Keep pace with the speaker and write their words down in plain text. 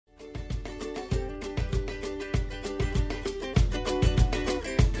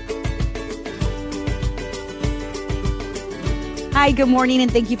Hi, good morning,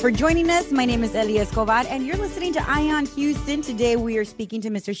 and thank you for joining us. My name is Eli Escobar, and you're listening to Ion Houston. Today, we are speaking to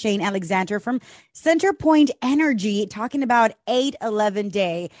Mr. Shane Alexander from CenterPoint Energy, talking about 8/11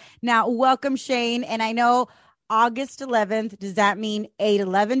 Day. Now, welcome, Shane. And I know August 11th, does that mean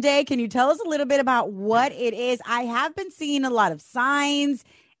 8/11 Day? Can you tell us a little bit about what it is? I have been seeing a lot of signs,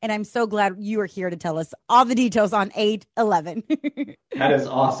 and I'm so glad you are here to tell us all the details on 8/11. That is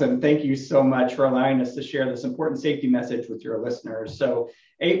awesome. Thank you so much for allowing us to share this important safety message with your listeners. So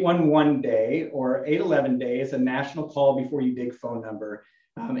 811 Day or 8/11 Day is a national call before you dig phone number.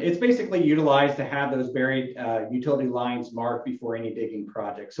 It's basically utilized to have those buried utility lines marked before any digging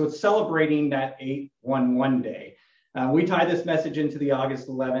project. So it's celebrating that 811 Day. We tie this message into the August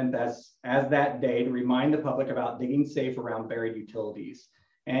 11th as that day to remind the public about digging safe around buried utilities.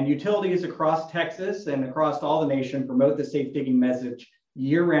 And utilities across Texas and across all the nation promote the safe digging message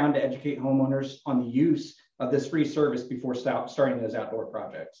year-round to educate homeowners on the use of this free service before starting those outdoor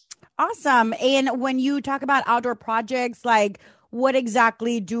projects. Awesome. And when you talk about outdoor projects, like what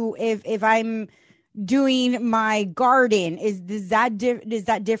exactly if I'm doing my garden, is that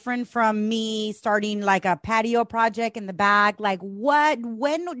different from me starting like a patio project in the back? Like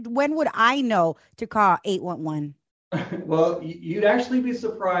when would I know to call 811? Well, you'd actually be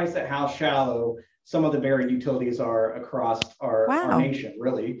surprised at how shallow some of the buried utilities are across our nation,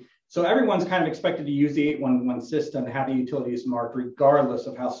 really. So everyone's kind of expected to use the 811 system to have the utilities marked regardless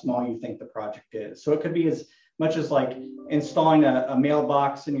of how small you think the project is. So it could be as much as like installing a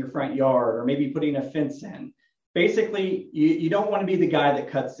mailbox in your front yard or maybe putting a fence in. Basically, you don't want to be the guy that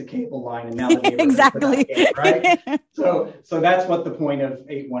cuts the cable line and now the neighbor exactly it, right? So that's what the point of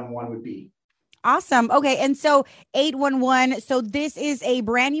 811 would be. Awesome. Okay. And so 811, so this is a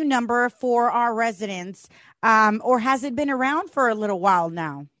brand new number for our residents, or has it been around for a little while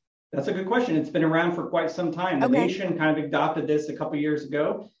now? That's a good question. It's been around for quite some time. The nation kind of adopted this a couple of years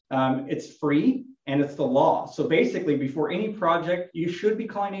ago. It's free and it's the law. So basically, before any project, you should be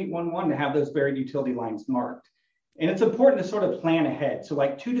calling 811 to have those buried utility lines marked. And it's important to sort of plan ahead. So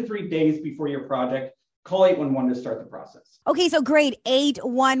like 2 to 3 days before your project, call 811 to start the process. Okay, so great,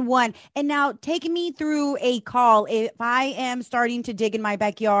 811. And now take me through a call. If I am starting to dig in my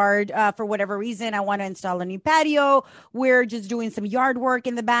backyard for whatever reason, I want to install a new patio. We're just doing some yard work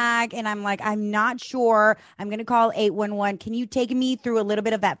in the back. And I'm like, I'm not sure. I'm going to call 811. Can you take me through a little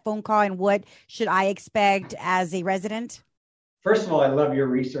bit of that phone call and what should I expect as a resident? First of all, I love your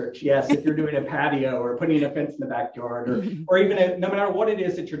research. Yes, if you're doing a patio or putting a fence in the backyard or even no matter what it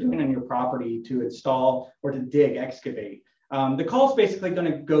is that you're doing on your property to install or to dig, excavate, the call is basically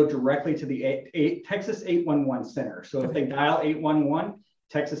going to go directly to the Texas 811 center. So if they dial 811,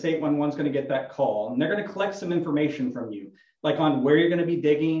 Texas 811 is going to get that call and they're going to collect some information from you, like on where you're going to be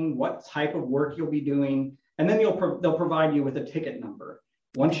digging, what type of work you'll be doing, and then they'll provide you with a ticket number.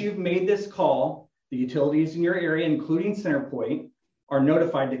 Once you've made this call, the utilities in your area, including CenterPoint, are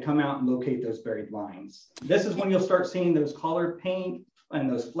notified to come out and locate those buried lines. This is when you'll start seeing those colored paint and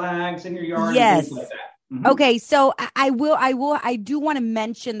those flags in your yard and things like that. Mm-hmm. Okay, so I do want to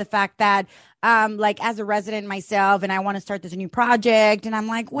mention the fact that like as a resident myself, and I want to start this new project, and I'm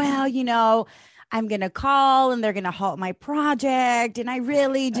like, well, I'm going to call and they're going to halt my project. And I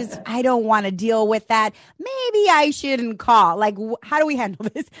really I don't want to deal with that. Maybe I shouldn't call. Like, how do we handle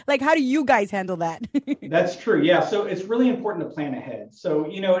this? Like, how do you guys handle that? That's true. Yeah. So it's really important to plan ahead. So,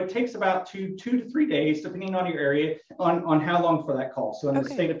 it takes about two to 3 days, depending on your area, on how long for that call. So in the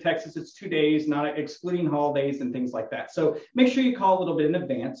state of Texas, it's 2 days, not excluding holidays and things like that. So make sure you call a little bit in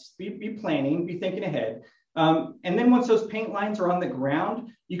advance, be planning, be thinking ahead. And then once those paint lines are on the ground,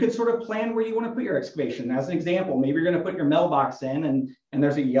 you can sort of plan where you want to put your excavation. As an example, maybe you're going to put your mailbox in and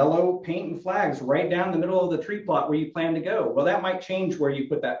there's a yellow paint and flags right down the middle of the tree plot where you plan to go. Well, that might change where you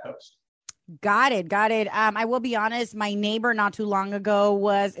put that post. Got it. I will be honest, my neighbor not too long ago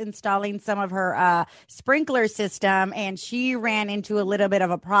was installing some of her sprinkler system and she ran into a little bit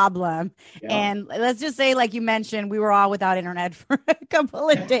of a problem. Yeah. And let's just say, like you mentioned, we were all without internet for a couple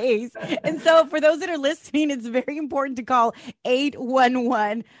of days. And so for those that are listening, it's very important to call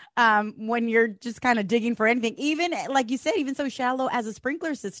 811 when you're just kind of digging for anything, even like you said, even so shallow as a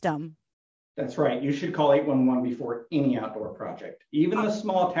sprinkler system. That's right. You should call 811 before any outdoor project. Even the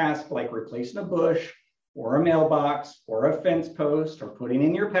small tasks like replacing a bush or a mailbox or a fence post or putting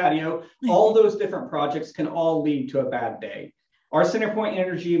in your patio, all those different projects can all lead to a bad day. Our CenterPoint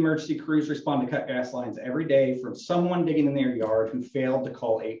Energy emergency crews respond to cut gas lines every day from someone digging in their yard who failed to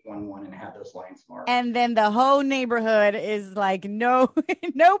call 811 and have those lines marked. And then the whole neighborhood is like, no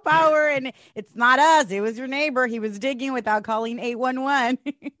power. And it's not us. It was your neighbor. He was digging without calling 811.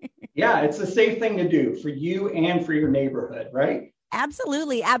 Yeah, it's a safe thing to do for you and for your neighborhood, right?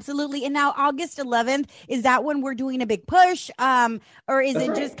 Absolutely. Absolutely. And now August 11th, is that when we're doing a big push? Or is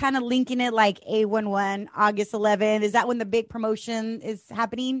it just kind of linking it like 811 August 11th? Is that when the big promotion is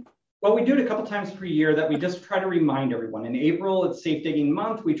happening? Well, we do it a couple times per year that we just try to remind everyone. In April, it's Safe Digging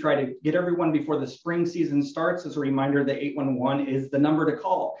Month. We try to get everyone before the spring season starts as a reminder that 811 is the number to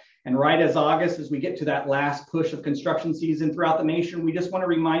call. And right as August, as we get to that last push of construction season throughout the nation, we just want to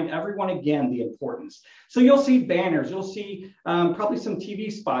remind everyone again the importance. So you'll see banners, you'll see probably some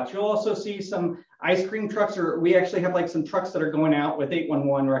TV spots. You'll also see some ice cream trucks, or we actually have like some trucks that are going out with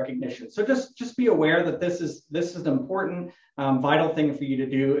 811 recognition. So just be aware that this is an important, vital thing for you to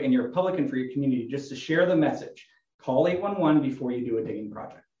do in your public and for your community, just to share the message. Call 811 before you do a digging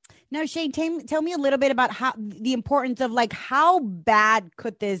project. Now, Shane, tell me a little bit about how the importance of like how bad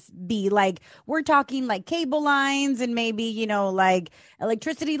could this be? Like we're talking like cable lines and maybe, like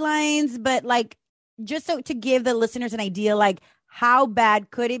electricity lines, but like just so to give the listeners an idea, like how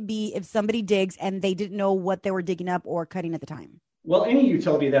bad could it be if somebody digs and they didn't know what they were digging up or cutting at the time? Well, any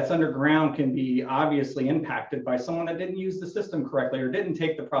utility that's underground can be obviously impacted by someone that didn't use the system correctly or didn't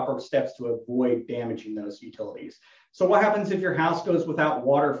take the proper steps to avoid damaging those utilities. So what happens if your house goes without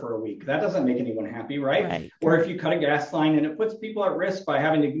water for a week? That doesn't make anyone happy, right? Or if you cut a gas line, and it puts people at risk by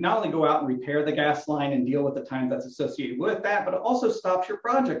having to not only go out and repair the gas line and deal with the time that's associated with that, but it also stops your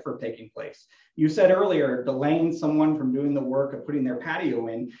project from taking place. You said earlier, delaying someone from doing the work of putting their patio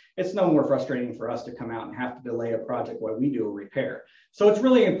in, it's no more frustrating for us to come out and have to delay a project while we do a repair. So it's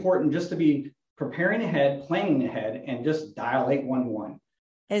really important just to be preparing ahead, planning ahead, and just dial 811.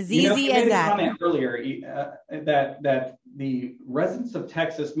 As easy as that. You made a comment earlier that the residents of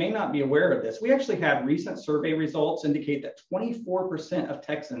Texas may not be aware of this. We actually had recent survey results indicate that 24% of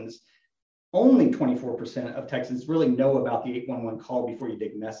Texans, only 24% of Texans really know about the 811 call before you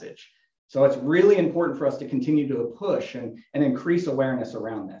dig message. So it's really important for us to continue to push and increase awareness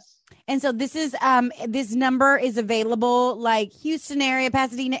around this. And so this is this number is available like Houston area,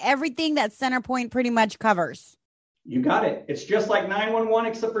 Pasadena, everything that CenterPoint pretty much covers. You got it. It's just like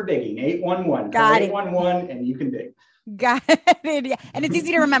 911 except for digging. 811. Got it. 811 and you can dig. Got it. Yeah. And it's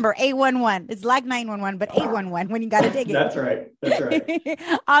easy to remember. 811. It's like 911, but 811 when you got to dig it. That's right. That's right.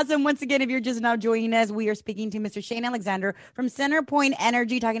 Awesome. Once again, if you're just now joining us, we are speaking to Mr. Shane Alexander from CenterPoint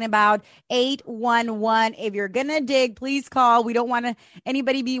Energy, talking about 811. If you're going to dig, please call. We don't want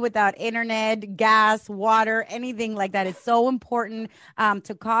anybody be without internet, gas, water, anything like that. It's so important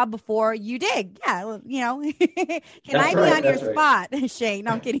to call before you dig. Yeah. Can I be on your spot, Shane?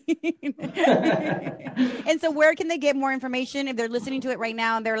 No, I'm kidding. And so where can they get more information if they're listening to it right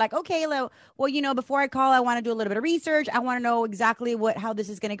now and they're like, okay, well, before I call, I want to do a little bit of research. I want to know exactly how this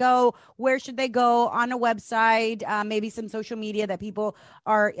is going to go. Where should they go? On a website, maybe some social media that people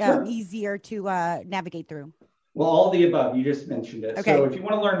are easier to navigate through? Well, all of the above. You just mentioned it. Okay. So if you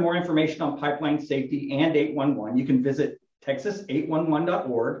want to learn more information on pipeline safety and 811, you can visit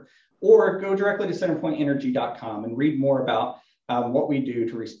texas811.org or go directly to centerpointenergy.com and read more about what we do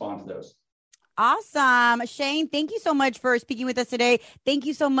to respond to those. Awesome. Shane, thank you so much for speaking with us today. Thank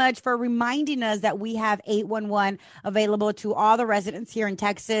you so much for reminding us that we have 811 available to all the residents here in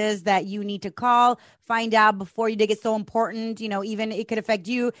Texas that you need to call, find out before you dig. It's so important. Even it could affect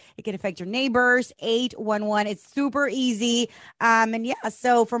you. It could affect your neighbors. 811. It's super easy.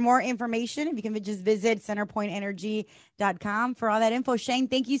 So for more information, if you can just visit CenterPointEnergy.com for all that info. Shane,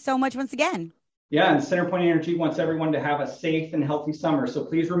 thank you so much once again. Yeah, and CenterPoint Energy wants everyone to have a safe and healthy summer. So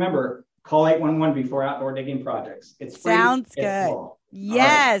please remember, call 811 before outdoor digging projects. It's free. Sounds good.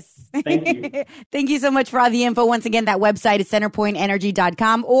 Yes. Right. Thank you. Thank you so much for all the info. Once again, that website is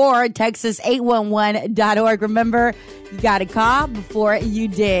centerpointenergy.com or texas811.org. Remember, you got to call before you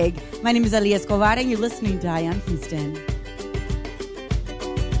dig. My name is Eli Escobar, and you're listening to Eye on Houston.